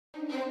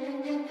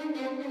Hey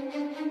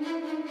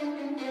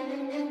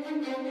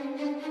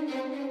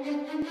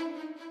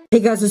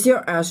guys, it's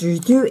here as you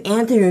do,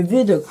 and to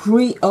review the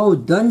Kre-O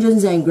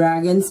Dungeons and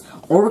Dragons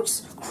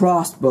Orcs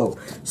Crossbow.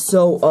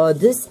 So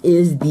this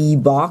is the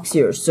box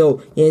here.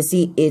 So you can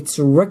see it's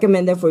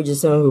recommended for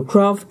just someone who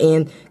craft,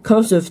 and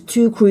comes with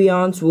 2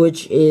 crayons,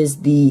 which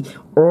is the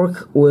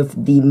orc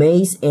with the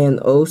mace and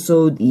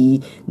also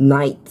the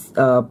knight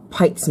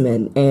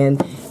pikesman.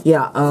 And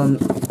yeah,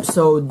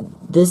 so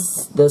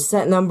the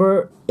set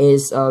number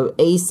is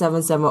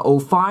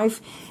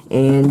A7705.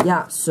 And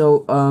yeah,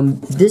 so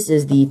this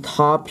is the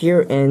top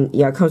here, and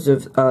yeah, it comes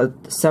with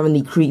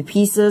 73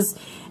 pieces,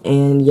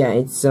 and yeah,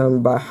 it's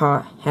by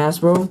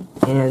Hasbro.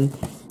 And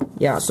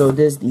yeah, so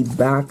this is the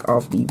back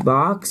of the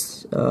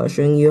box,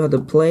 showing you how to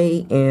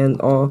play and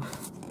all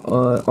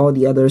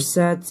the other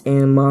sets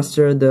and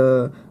master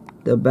the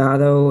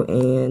battle.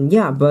 And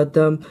yeah, but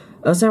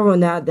aside from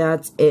that,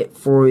 that's it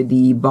for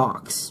the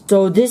box.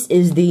 So this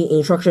is the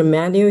instruction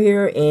manual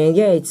here, and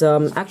yeah, it's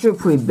actually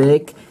pretty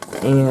big.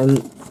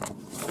 And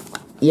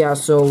yeah,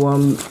 so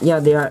yeah,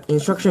 their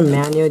instruction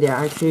manual, they're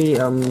actually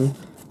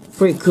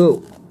pretty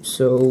cool.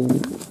 So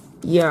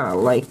yeah,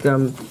 like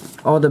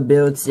all the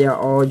builds, they're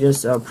all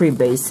just pretty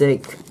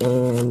basic.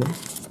 And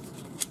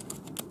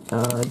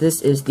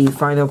this is the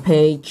final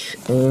page,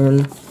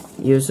 and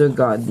you also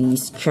got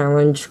these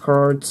challenge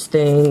cards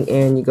thing,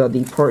 and you got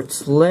the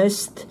parts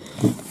list.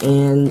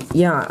 And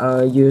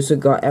yeah, you also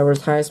got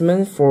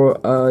advertisement for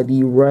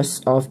the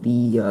rest of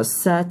the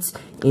sets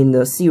in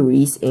the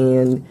series.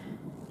 And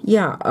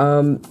yeah,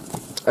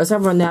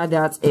 aside from that,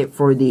 that's it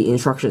for the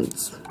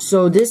instructions.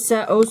 So this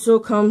set also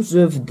comes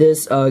with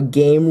this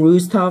game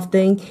rules stuff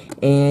thing,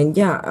 and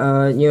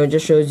yeah, you know,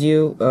 just shows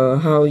you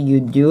how you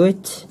do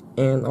it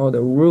and all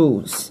the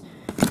rules.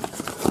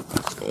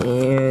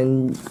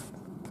 And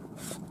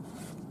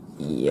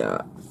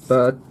yeah,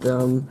 but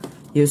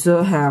you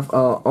also have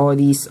all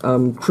these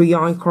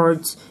crayon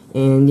cards.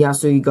 And yeah,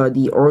 so you got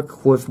the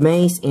orc with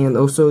mace and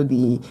also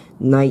the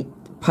knight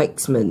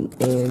pikesman.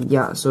 And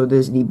yeah, so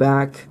this is the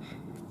back,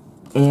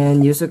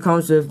 and it also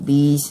comes with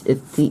these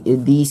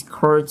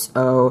cards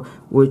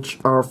which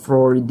are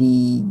for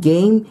the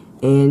game.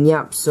 And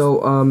yeah,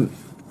 so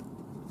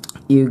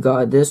you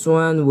got this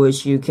one,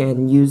 which you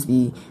can use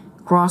the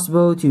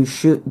crossbow to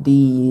shoot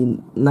the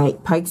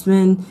knight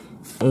pikesman.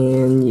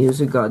 And you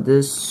also got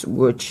this,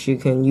 which you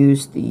can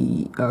use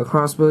the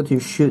crossbow to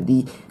shoot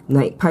the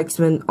knight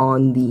pikesman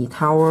on the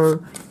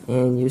tower,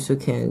 and you also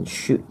can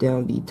shoot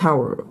down the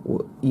tower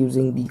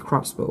using the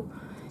crossbow.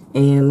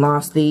 And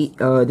lastly,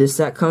 this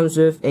set comes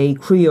with a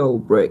Kre-O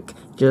brick,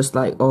 just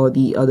like all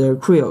the other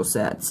Kre-O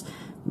sets.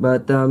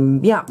 But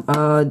yeah,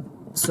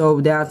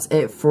 so that's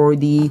it for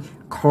the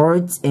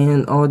cards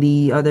and all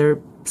the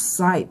other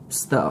side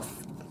stuff.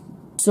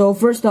 So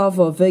first off,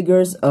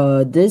 figures,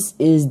 this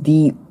is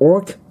the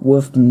orc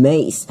with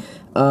mace.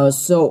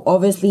 So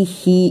obviously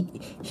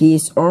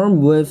he's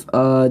armed with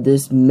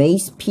this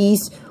mace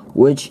piece,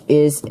 which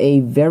is a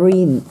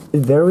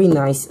very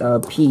nice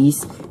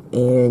piece.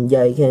 And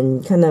yeah, you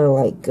can kind of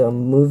like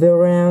move it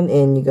around,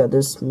 and you got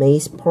this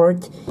mace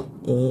part,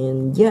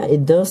 and yeah,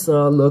 it does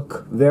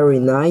look very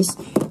nice.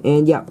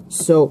 And yeah,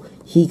 so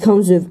he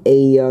comes with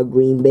a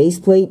green base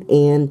plate.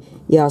 And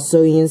yeah,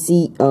 so you can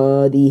see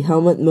the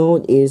helmet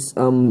mode is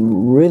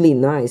really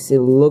nice. It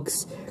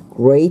looks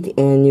great,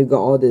 and you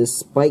got all the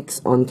spikes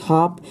on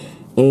top.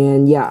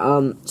 And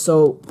yeah,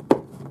 so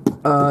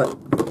you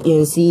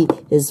can see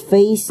his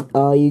face.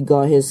 You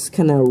got his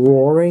kind of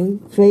roaring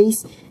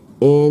face.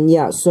 And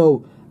yeah,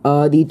 so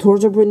the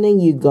torso printing,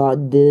 you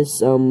got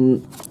this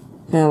kind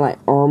of like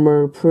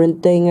armor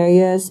printing, I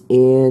guess.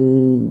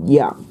 And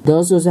yeah,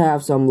 those also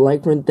have some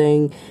light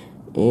printing.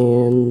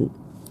 And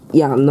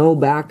yeah, no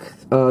back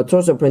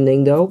torso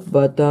printing though.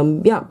 But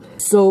yeah,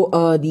 so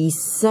the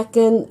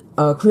second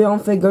crayon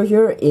figure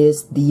here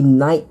is the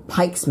knight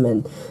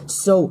pikesman.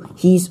 So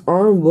he's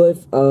armed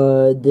with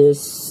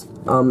this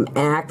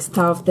axe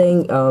type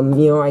thing.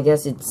 You know, I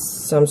guess it's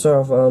some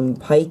sort of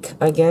pike,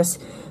 I guess.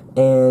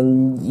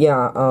 And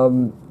yeah,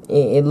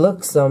 it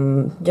looks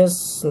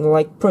just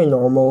like pretty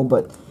normal,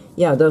 but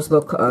yeah, it does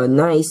look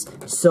nice.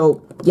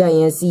 So yeah,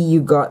 you can see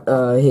you got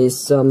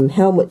his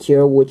helmet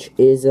here, which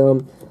is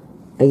I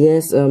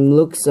guess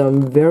looks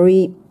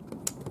very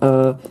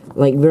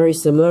like very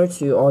similar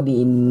to all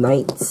the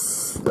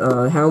knights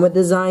helmet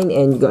design.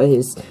 And you got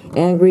his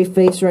angry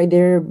face right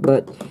there,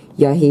 but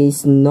yeah,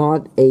 he's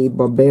not a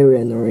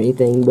barbarian or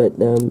anything. But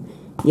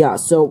yeah,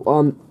 so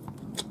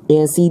you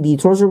can see the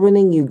torso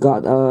printing, you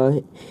got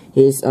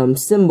his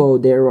symbol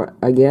there,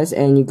 I guess.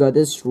 And you got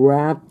this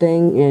wrap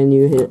thing, and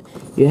you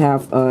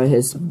have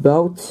his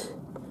belt.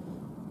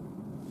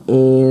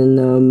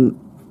 And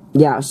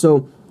yeah,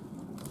 so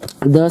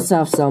it does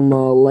have some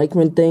light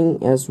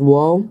printing as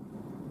well.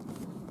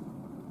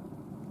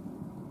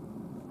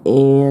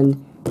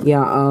 And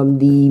yeah,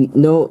 the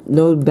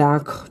no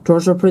back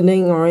torso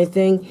printing or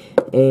anything.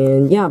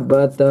 And yeah,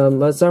 but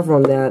aside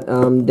from that,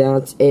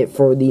 that's it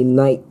for the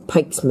knight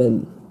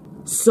pikesman.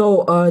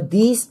 So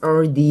these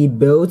are the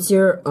builds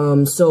here.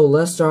 So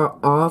let's start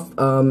off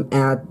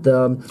at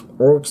the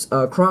Orc's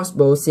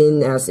crossbow,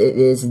 since as it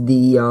is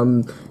the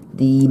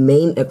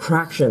main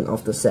attraction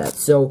of the set.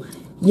 So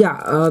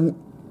yeah,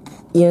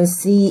 you can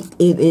see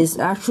it is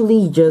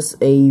actually just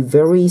a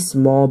very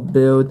small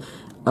build.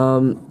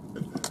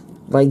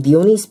 Like the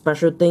only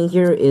special thing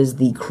here is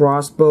the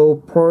crossbow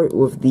part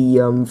with the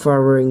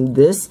firing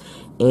this,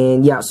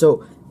 and yeah,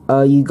 so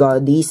you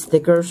got these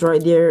stickers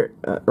right there,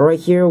 right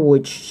here,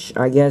 which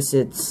I guess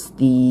it's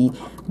the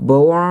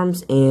bow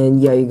arms, and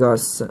yeah, you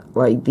got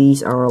like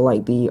these are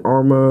like the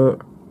armor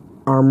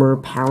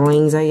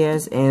panelings, I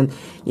guess, and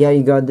yeah,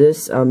 you got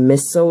this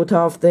missile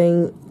top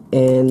thing,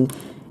 and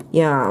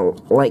yeah,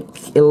 like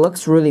it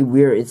looks really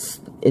weird.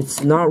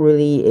 It's not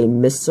really a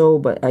missile,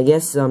 but I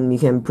guess you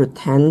can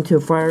pretend to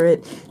fire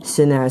it,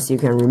 soon as you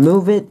can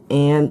remove it.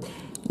 And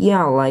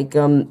yeah, like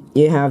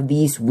you have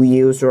these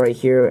wheels right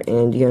here,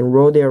 and you can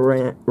roll it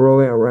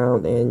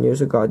around, and you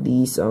also got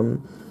these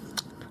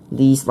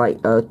like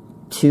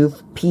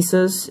tooth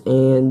pieces,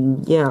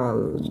 and yeah,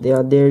 they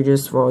are there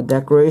just for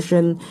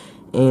decoration.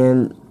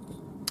 And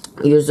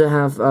you also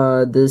have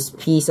this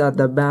piece at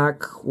the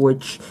back,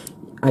 which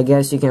I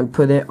guess you can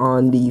put it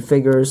on the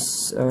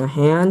figure's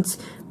hands.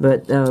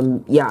 But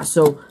yeah,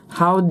 so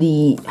how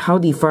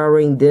the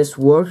firing this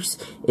works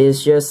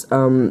is just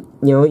you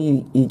know,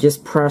 you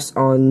just press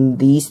on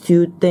these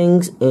two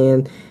things,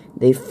 and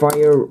they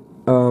fire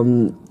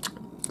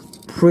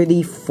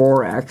pretty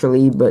far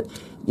actually. But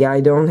yeah,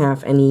 I don't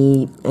have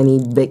any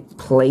big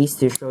place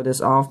to show this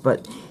off,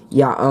 but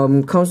yeah,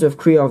 comes with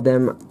 3 of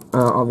them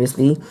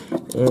obviously,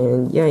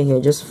 and yeah, you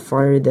can just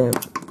fire them.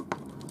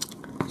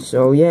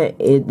 So yeah,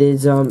 it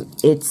is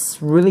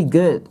it's really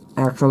good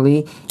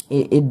actually.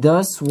 It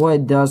does what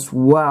it does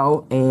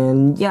well,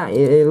 and yeah,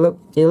 it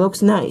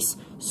looks nice.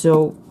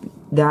 So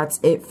that's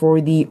it for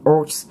the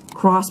Orc's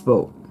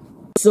crossbow.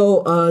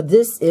 So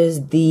this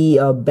is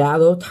the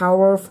battle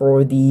tower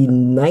for the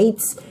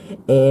knights,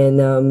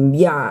 and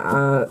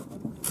yeah,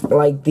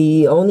 like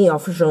the only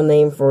official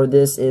name for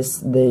this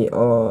is the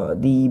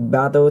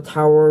battle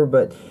tower,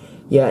 but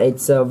yeah,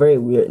 it's a very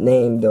weird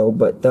name though.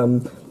 But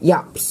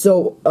yeah,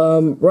 so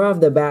right off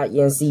the bat,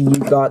 you can see you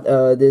got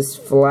this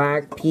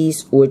flag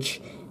piece,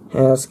 which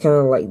has kind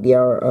of like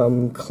their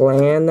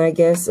clan, I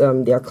guess,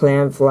 their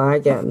clan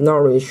flag. Yeah, I'm not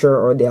really sure,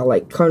 or their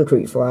like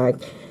country flag.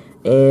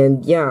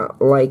 And yeah,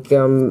 like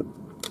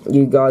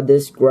you got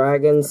this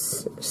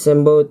dragon's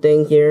symbol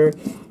thing here,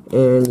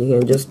 and you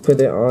can just put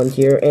it on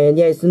here. And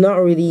yeah, it's not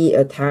really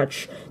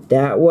attached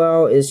that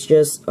well. It's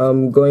just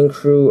going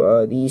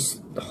through these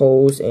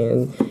holes,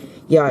 and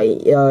yeah,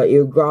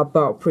 it'll drop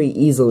out pretty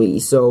easily.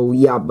 So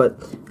yeah, but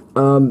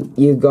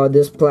you got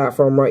this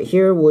platform right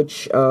here,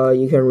 which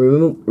you can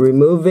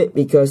remove it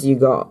because you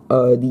got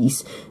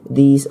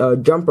these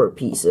jumper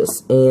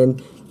pieces.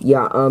 And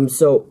yeah,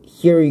 so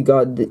here you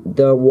got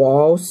the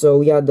wall.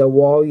 So yeah, the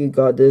wall, you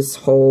got this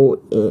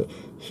hole in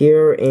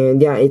here,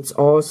 and yeah, it's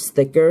all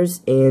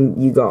stickers,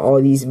 and you got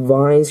all these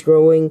vines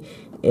growing,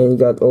 and you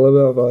got a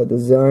little bit of a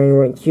design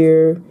right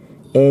here,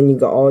 and you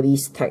got all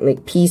these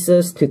Technic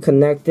pieces to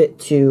connect it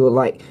to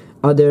like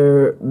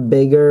other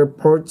bigger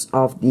parts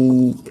of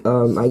the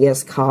I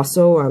guess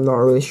castle. I'm not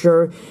really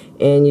sure.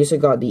 And you also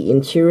got the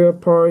interior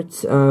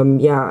parts.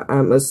 Yeah,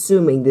 I'm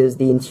assuming this is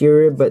the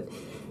interior, but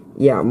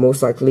yeah,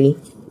 most likely.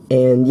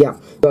 And yeah,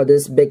 got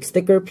this big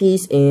sticker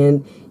piece,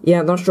 and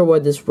yeah, not sure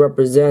what this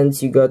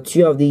represents. You got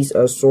 2 of these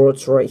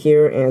swords right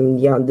here,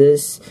 and yeah,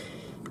 this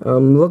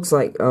looks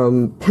like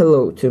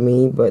pillow to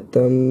me, but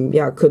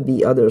yeah, it could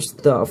be other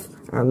stuff.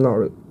 I'm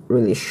not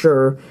really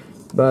sure.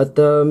 But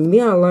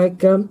yeah,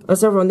 like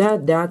aside from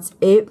that, that's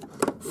it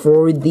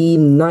for the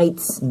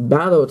Knights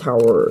Battle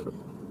Tower.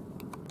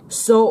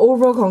 So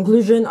overall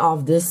conclusion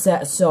of this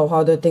set. So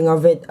how do I think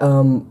of it?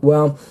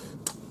 Well,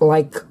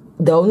 like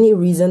the only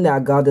reason that I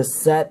got the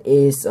set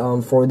is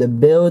for the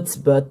builds.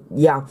 But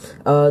yeah,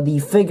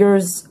 the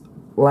figures,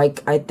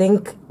 like I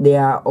think they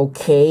are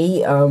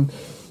okay.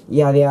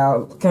 Yeah, they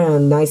are kind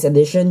of nice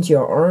addition to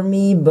your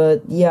army.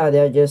 But yeah,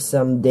 they're just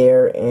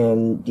there,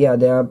 and yeah,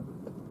 they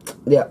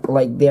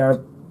are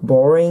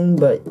boring.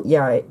 But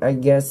yeah, I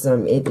guess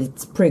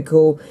it's pretty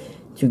cool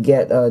to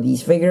get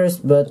these figures.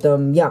 But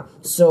yeah,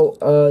 so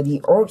the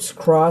Orc's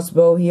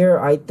crossbow here,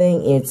 I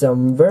think it's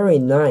very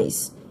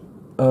nice.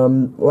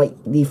 Like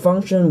the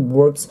function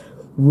works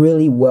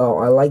really well.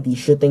 I like the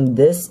shooting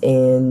this,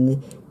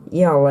 and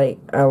yeah, like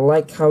I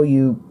like how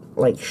you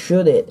like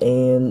shoot it.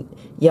 And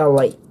yeah,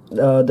 like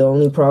the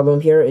only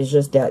problem here is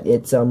just that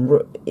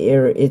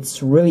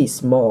it's really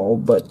small,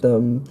 but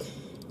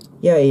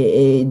yeah,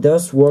 it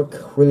does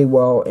work really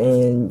well.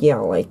 And yeah,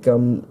 like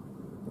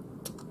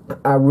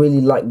I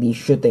really like the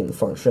shooting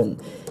function.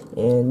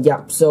 And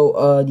yeah,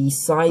 so the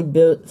side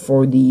build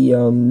for the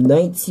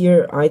knights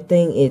here, I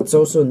think it's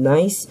also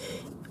nice.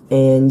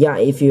 And yeah,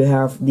 if you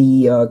have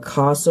the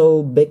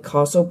big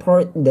castle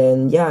part,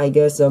 then yeah, I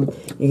guess you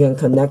can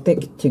connect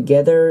it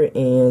together.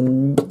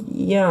 And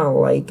yeah,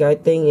 like I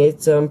think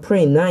it's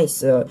pretty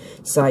nice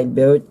side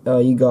build.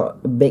 You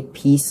got big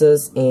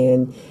pieces,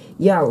 and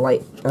yeah,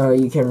 like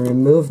you can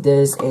remove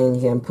this and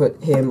you can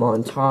put him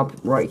on top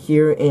right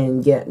here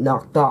and get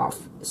knocked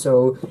off.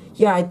 So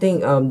yeah, I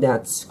think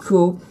that's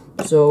cool.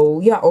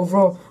 So yeah,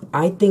 overall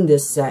I think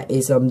this set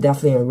is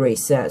definitely a great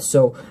set,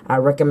 so I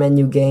recommend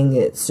you getting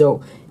it.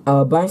 So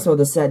buying some of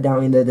the set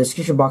down in the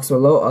description box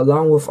below,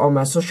 along with all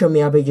my social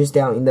media pages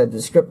down in the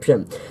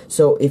description.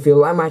 So if you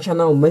like my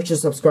channel, make sure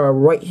to subscribe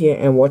right here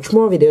and watch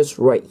more videos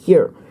right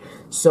here.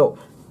 So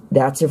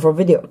that's it for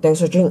video. Thanks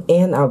for watching,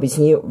 and I'll be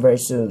seeing you very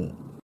soon.